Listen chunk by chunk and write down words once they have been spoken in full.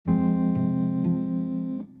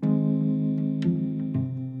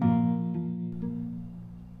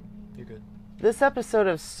This episode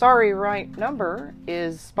of Sorry Right Number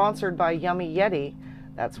is sponsored by Yummy Yeti.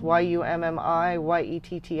 That's YUMMIYETTI.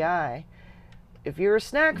 If you're a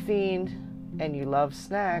snack fiend and you love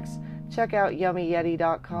snacks, check out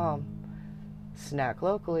yummyyeti.com. Snack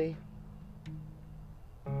locally.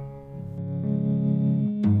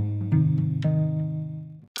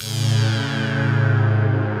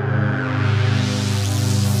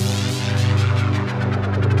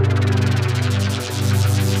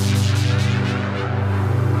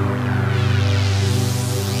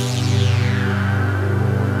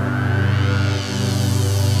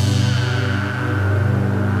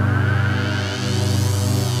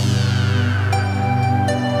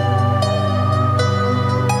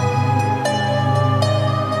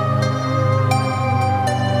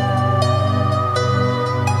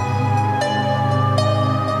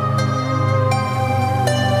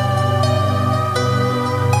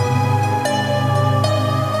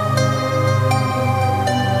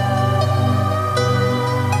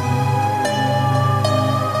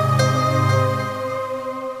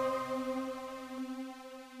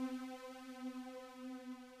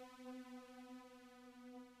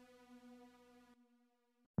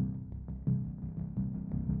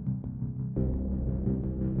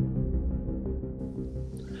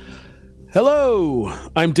 Hello,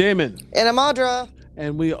 I'm Damon. And I'm Audra.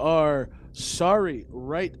 And we are Sorry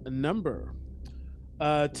Right Number.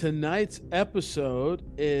 Tonight's episode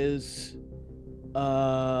is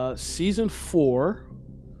Season 4,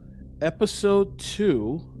 Episode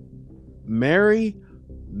 2, Mary,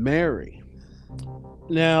 Mary.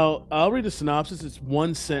 Now, I'll read the synopsis. It's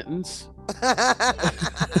one sentence.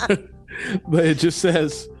 But it just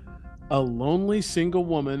says, a lonely single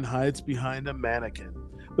woman hides behind a mannequin.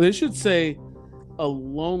 But it should say a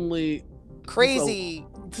lonely, crazy,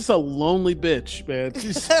 just a lonely bitch, man.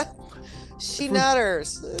 She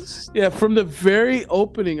nutters. Yeah, from the very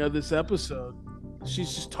opening of this episode,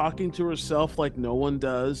 she's just talking to herself like no one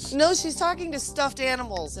does. No, she's talking to stuffed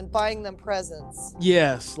animals and buying them presents.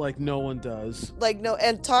 Yes, like no one does.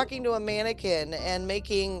 And talking to a mannequin and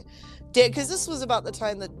making, because this was about the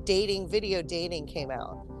time that video dating came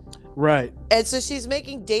out. Right. And so she's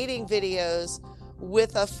making dating videos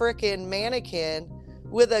with a frickin' mannequin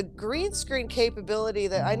with a green screen capability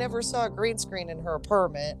that I never saw a green screen in her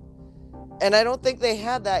apartment. And I don't think they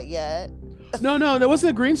had that yet. No, there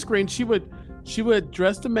wasn't a green screen. She would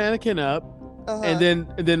dress the mannequin up, and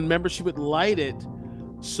then remember she would light it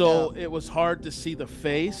so it was hard to see the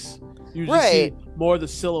face. You just see more of the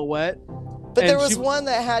silhouette. But there was one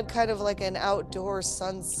that had kind of like an outdoor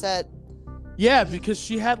sunset. Yeah, because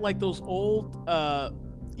she had like those old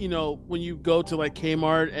when you go to like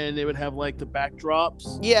Kmart and they would have like the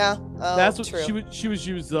backdrops. Yeah. That's what she was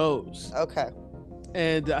use those. Okay.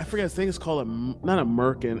 And I forget, I think it's called not a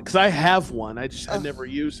Merkin, because I have one. I never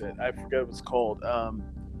use it. I forget what it's called.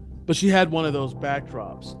 But she had one of those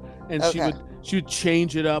backdrops, and she would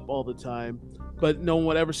change it up all the time, but no one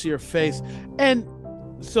would ever see her face. And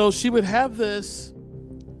so she would have this,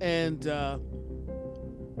 and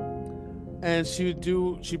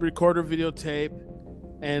she'd record her videotape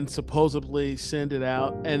and supposedly send it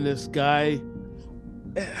out. And this guy,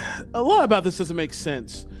 a lot about this doesn't make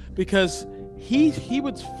sense, because he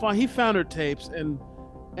found her tapes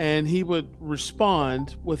and he would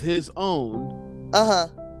respond with his own.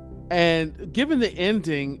 And given the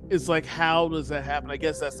ending, it's like, how does that happen? I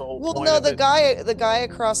guess that's the whole point. Well, no, the guy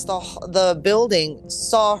across the building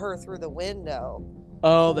saw her through the window.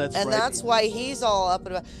 Oh, that's right. And that's why he's all up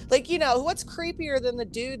and about. Like, what's creepier than the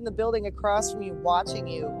dude in the building across from you watching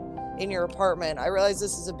you in your apartment? I realize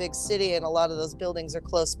this is a big city and a lot of those buildings are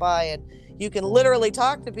close by and you can literally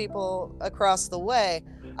talk to people across the way.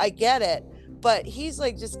 I get it. But he's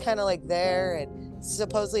like just kind of like there and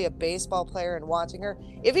supposedly a baseball player and watching her.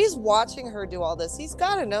 If he's watching her do all this, he's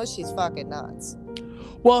got to know she's fucking nuts.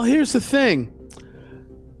 Well, here's the thing.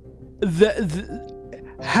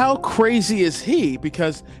 How crazy is he?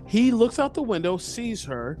 Because he looks out the window, sees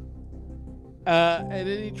her, and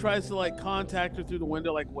then he tries to like contact her through the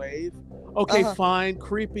window, like wave. Okay, fine,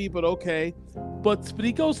 creepy, but okay. But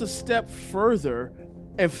he goes a step further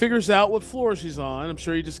and figures out what floor she's on. I'm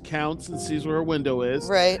sure he just counts and sees where her window is.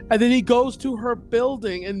 Right. And then he goes to her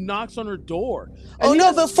building and knocks on her door.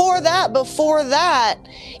 Before that,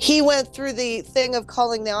 he went through the thing of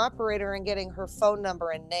calling the operator and getting her phone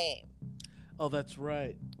number and name. Oh, that's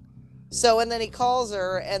right. So, and then he calls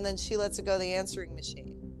her, and then she lets it go the answering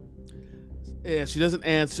machine. Yeah, she doesn't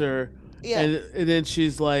answer. Yeah. And then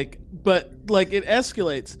she's like, but like it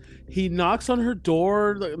escalates. He knocks on her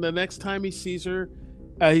door. The next time he sees her,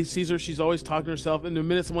 she's always talking to herself. And the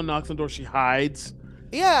minute someone knocks on the door, she hides.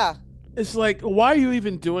 Yeah. It's like, why are you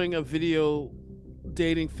even doing a video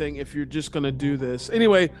dating thing if you're just gonna do this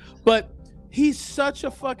anyway? But he's such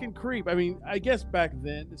a fucking creep. I mean, I guess back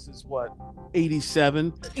then, this is what,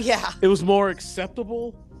 87. Yeah. It was more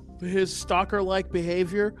acceptable for his stalker-like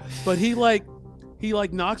behavior. But he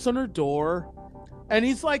knocks on her door, and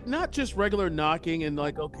he's like not just regular knocking and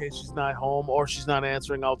like, okay, she's not home or she's not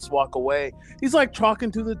answering, I'll just walk away. He's like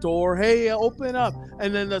talking to the door, hey, open up.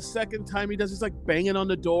 And then the second time he does, he's like banging on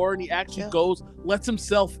the door, and he actually goes, lets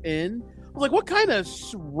himself in. I was like, what kind of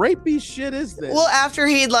rapey shit is this? Well, after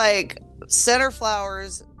he'd like sent her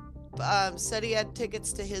flowers, said he had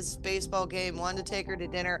tickets to his baseball game, wanted to take her to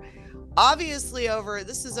dinner. Obviously,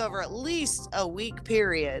 this is over at least a week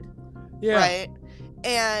period. Yeah. Right?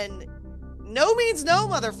 And no means no,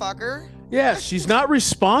 motherfucker. Yeah, she's not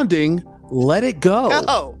responding. Let it go.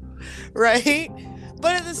 No. Right?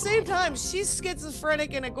 But at the same time, she's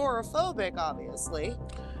schizophrenic and agoraphobic, obviously.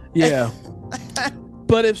 Yeah.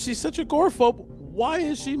 But if she's such a agoraphobe, why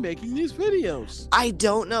is she making these videos? I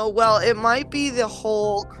don't know. Well, it might be the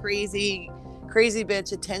whole crazy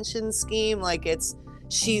bitch attention scheme. Like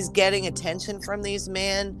she's getting attention from these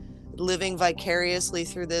men, living vicariously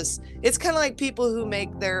through this. It's kind of like people who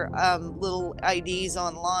make their little IDs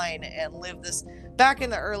online and live this. Back in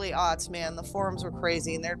the early aughts, man, the forums were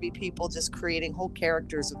crazy, and there'd be people just creating whole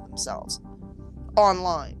characters of themselves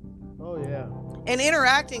online. Oh yeah. And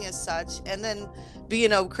interacting as such, and then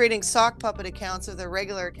creating sock puppet accounts of their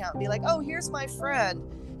regular account, and be like, oh, here's my friend,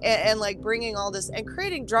 and like bringing all this and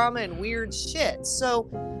creating drama and weird shit. So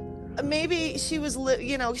maybe she was,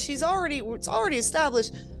 it's already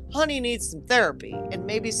established honey needs some therapy and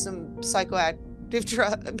maybe some psychoactive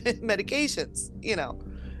medications,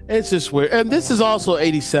 It's just weird. And this is also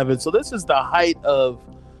 87, so this is the height of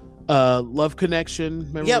Love Connection.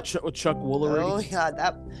 Remember with Chuck Woolery? Oh yeah,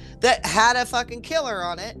 that had a fucking killer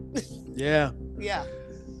on it. Yeah. Yeah.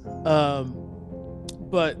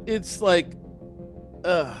 But it's like,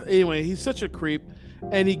 anyway, he's such a creep,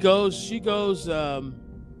 and she goes,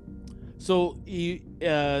 so he's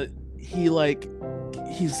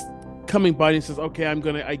coming by and he says, okay,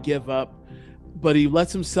 I give up, but he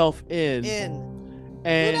lets himself in.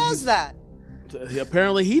 And who does that?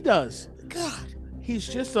 Apparently he does. God. He's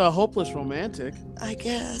just a hopeless romantic, I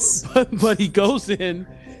guess. But he goes into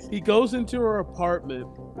her apartment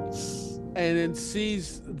and then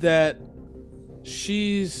sees that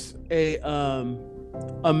she's a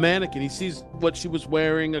mannequin. He sees what she was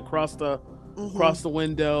wearing across the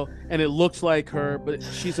window, and it looks like her, but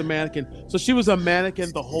she's a mannequin. So she was a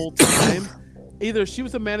mannequin the whole time. Either she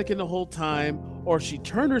was a mannequin the whole time, or she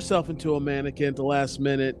turned herself into a mannequin at the last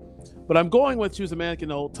minute. But I'm going with she was a mannequin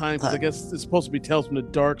the whole time because I guess it's supposed to be Tales from the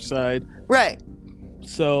Dark Side. Right.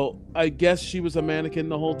 So I guess she was a mannequin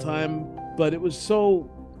the whole time, but it was so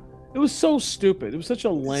stupid. It was such a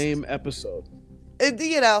lame episode. And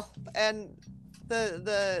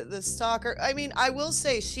the stalker, I mean, I will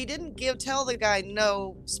say she didn't tell the guy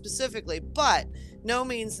no specifically, but no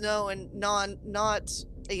means no, and not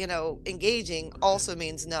engaging also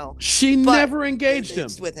means no. She never engaged him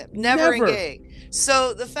with him. Never engaged.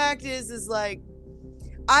 So the fact is like,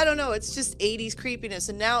 I don't know, it's just 80s creepiness.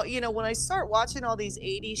 And now, when I start watching all these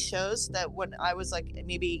 80s shows that when I was like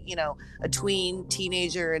maybe, a tween,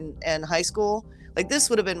 teenager and high school, like this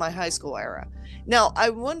would have been my high school era. Now,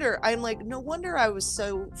 I'm like, no wonder I was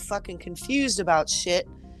so fucking confused about shit,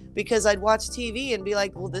 because I'd watch TV and be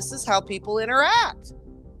like, well, this is how people interact.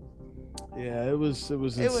 Yeah, it was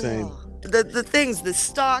insane. The things, the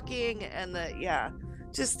stalking and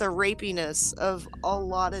just the rapiness of a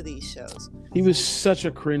lot of these shows. He was such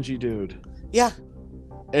a cringy dude. Yeah.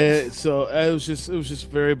 And so it was just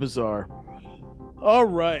very bizarre. All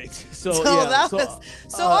right. So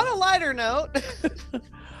on a lighter note,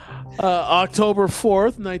 October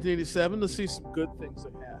 4th, 1987. Let's see some good things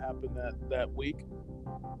that happened that week.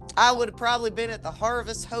 I would have probably been at the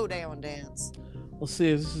Harvest Hoedown dance. Let's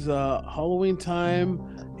see. This is Halloween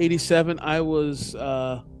time, 87. I was in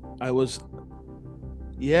the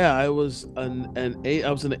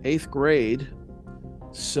 8th grade.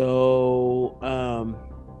 So I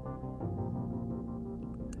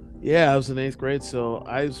was in 8th grade, so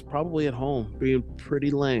I was probably at home being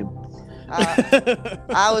pretty lame.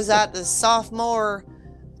 I was at the sophomore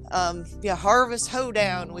Harvest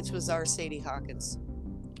Hoedown, which was our Sadie Hawkins.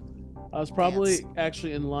 I was probably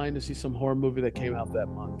actually in line to see some horror movie that came out that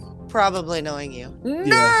month. Probably knowing you.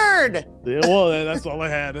 Nerd! Yeah, well, that's all I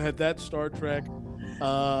had. I had that, Star Trek,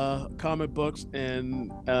 comic books,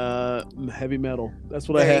 and heavy metal. That's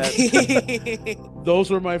what I had.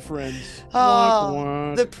 Those were my friends.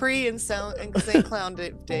 Oh, the pre and St. Clown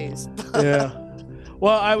days. Yeah.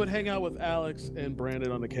 Well, I would hang out with Alex and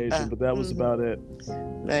Brandon on occasion, but that was about it.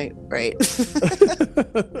 Right.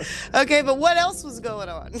 Okay, but what else was going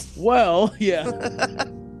on? Well, yeah.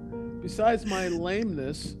 Besides my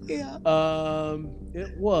lameness, Yeah.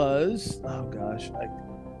 it was, oh gosh,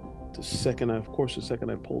 the second I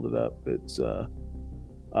pulled it up, it's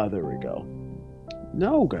there we go.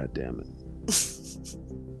 No, god damn it.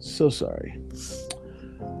 So sorry.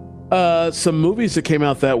 Some movies that came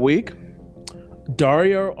out that week.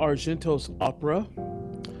 Dario Argento's opera,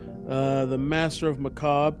 The Master of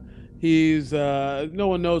Macabre. He's no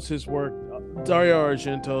one knows his work. Dario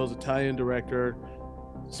Argento is an Italian director,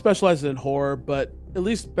 specializes in horror, but at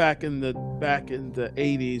least back in the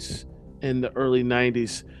 80s and the early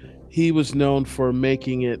 90s, he was known for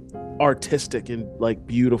making it artistic and like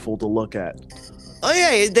beautiful to look at. Oh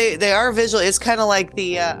yeah, they are visual. It's kind of like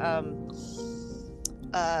the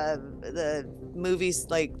movies,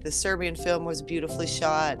 like the Serbian film was beautifully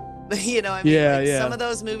shot. You know, I mean, some of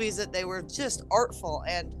those movies that they were just artful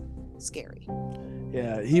and scary.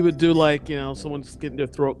 Yeah, he would do like, someone's getting their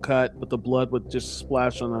throat cut, but the blood would just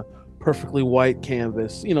splash on a perfectly white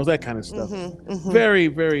canvas. That kind of stuff. Very,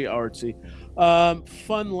 very artsy.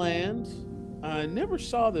 Funland. I never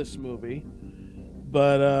saw this movie,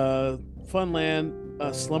 but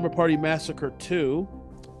Funland, Slumber Party Massacre 2.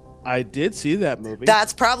 I did see that movie.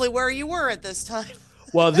 That's probably where you were at this time.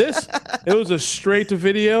 Well, it was a straight to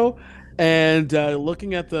video, and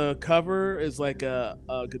looking at the cover is like a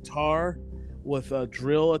guitar with a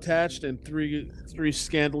drill attached and three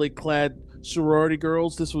scantily clad sorority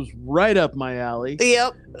girls. This was right up my alley.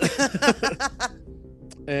 Yep.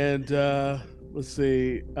 And let's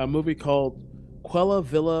see, a movie called Quella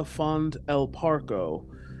Villa Fond El Parco.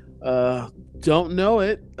 Don't know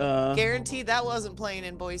it. Guaranteed that wasn't playing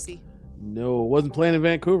in Boise. No, it wasn't playing in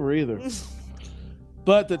Vancouver either.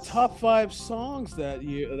 But the top 5 songs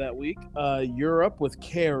that week, Europe with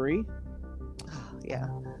Carrie. Yeah.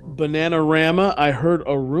 Bananarama, I Heard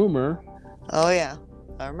a Rumor. Oh yeah,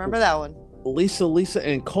 I remember that one. Lisa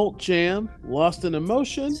and Cult Jam, Lost in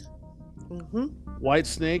Emotion.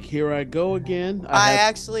 Whitesnake, Here I Go Again. I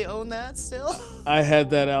actually own that still. I had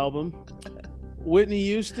that album. Whitney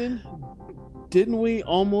Houston, Didn't We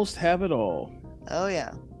Almost Have It All? Oh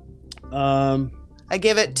yeah. I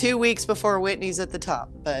give it 2 weeks before Whitney's at the top,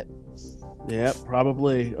 but yeah,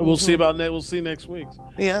 probably. We'll see about that. We'll see next week.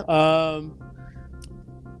 Yeah.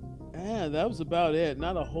 Yeah, that was about it.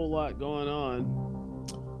 Not a whole lot going on.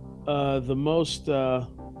 That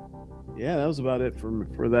was about it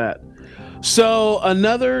for that. So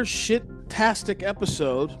another shit-tastic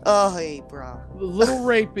episode. Oh, hey, bro. A little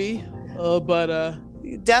rapey, but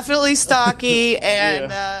definitely stocky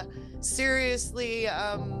and seriously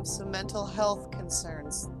some mental health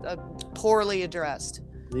concerns poorly addressed.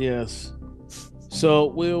 Yes. So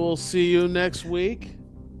we will see you next week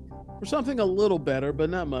for something a little better, but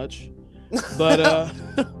not much. But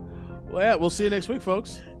well, yeah, we'll see you next week,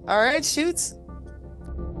 folks. All right, shoots.